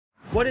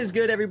What is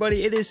good,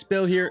 everybody? It is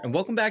Spill here, and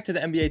welcome back to the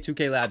NBA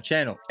 2K Lab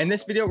channel. In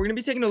this video, we're going to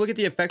be taking a look at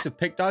the effects of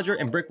Pick Dodger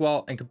and Brick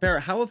Wall and compare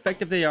how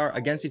effective they are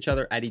against each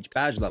other at each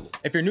badge level.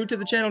 If you're new to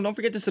the channel, don't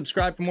forget to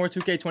subscribe for more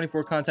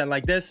 2K24 content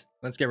like this.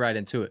 Let's get right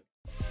into it.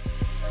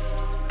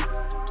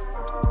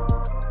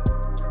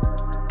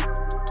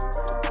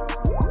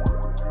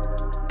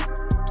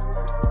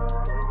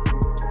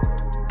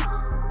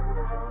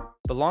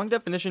 The long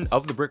definition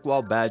of the Brick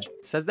Wall badge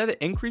says that it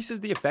increases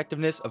the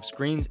effectiveness of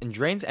screens and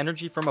drains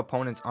energy from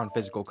opponents on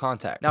physical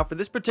contact. Now, for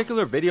this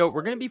particular video,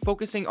 we're going to be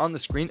focusing on the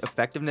screen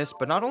effectiveness,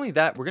 but not only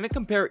that, we're going to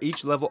compare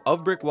each level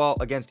of Brick Wall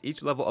against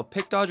each level of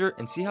Pick Dodger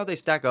and see how they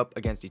stack up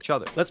against each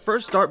other. Let's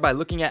first start by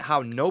looking at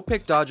how no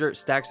Pick Dodger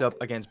stacks up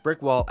against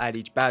Brick Wall at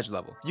each badge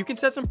level. You can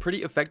set some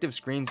pretty effective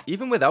screens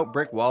even without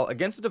Brick Wall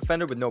against a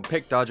defender with no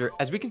Pick Dodger,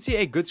 as we can see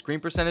a good screen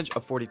percentage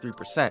of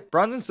 43%.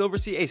 Bronze and Silver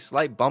see a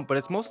slight bump, but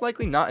it's most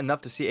likely not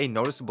enough to see a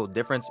noticeable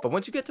difference. But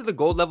once you get to the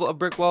gold level of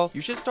Brick Wall,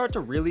 you should start to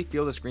really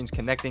feel the screens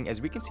connecting,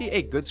 as we can see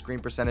a good screen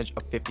percentage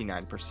of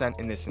 59%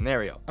 in this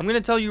scenario. I'm going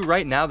to tell you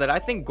right now that I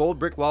think gold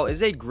Brick Wall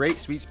is a great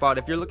sweet spot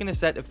if you're looking to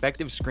set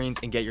effective screens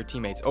and get your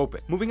teammates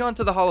open. Moving on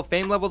to the Hall of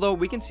Fame level though,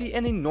 we can see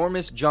an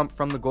enormous jump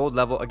from the gold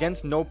level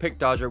against no Pick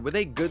Dodger with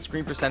a good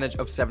screen percentage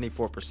of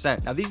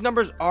 74%. Now these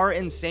numbers are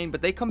insane,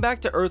 but they come back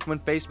to earth when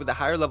faced with a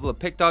higher level of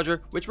Pick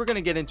Dodger, which we're going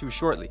to get into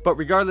shortly. But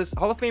regardless,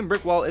 Hall of Fame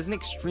Brick Wall is an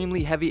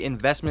extremely heavy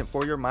investment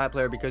for your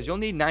MyPlayer because you'll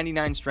need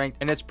 99 strength,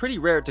 and it's pretty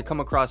rare to come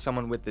across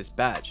someone with this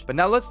badge. But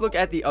now let's look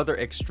at the other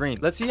extreme.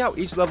 Let's see how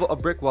each level of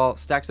Brick Wall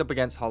stacks up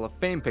against Hall of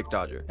Fame Pick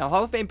Dodger. Now,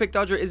 Hall of Fame Pick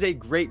Dodger is a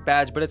great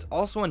badge, but it's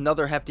also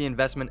another hefty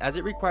investment as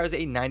it requires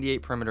a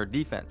 98 perimeter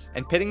defense.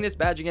 And pitting this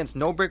badge against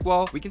no Brick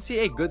Wall, we can see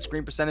a good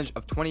screen percentage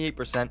of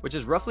 28%, which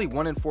is roughly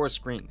 1 in 4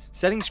 screens.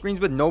 Setting screens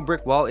with no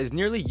Brick Wall is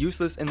nearly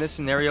useless in this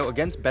scenario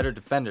against better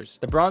defenders.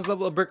 The bronze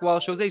level of Brick Wall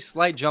shows a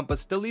slight jump, but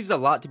still leaves a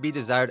lot to be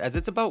desired, as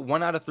it's about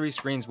 1 out of 3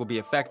 screens will be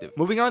effective.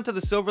 Moving on to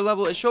the silver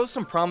level, it shows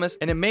some promise,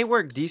 and it may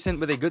work decent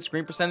with a good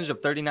screen percentage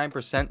of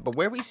 39%, but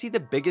where we see the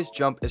biggest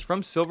jump is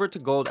from silver to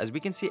gold, as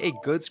we can see a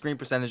good screen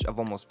percentage of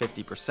almost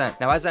 50%.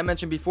 Now, as I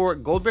mentioned before,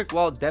 gold Brick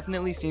Wall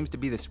definitely seems to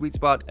be the sweet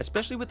spot,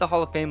 especially with the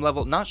Hall of Fame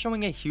level not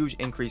showing a huge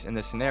increase in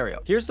this scenario.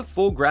 Here's the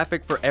full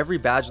graphic for every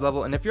badge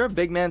level, and if you're a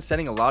big man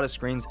setting a lot of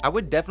screens, I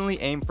would definitely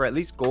aim for at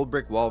least gold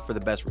Brick Wall for the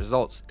best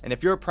results. And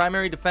if you're a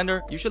primary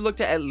defender, you should look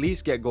to at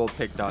least get gold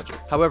Pick Dodger.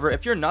 However,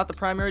 if you're not the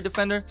primary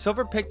defender,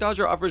 silver Pick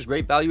Dodger offers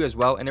great value as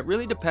well, and it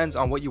really depends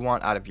on what you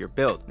want out of your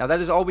build. Now,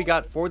 that is all we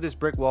got for this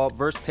Brick Wall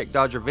versus Pick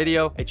Dodger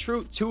video, a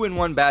true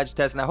 2-in-1 badge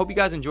test, and I hope you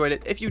guys enjoyed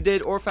it. If you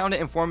did or found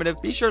it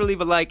informative, be sure to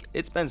leave a like.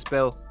 It's been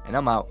Spill, and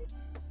I'm out.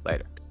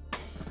 Later.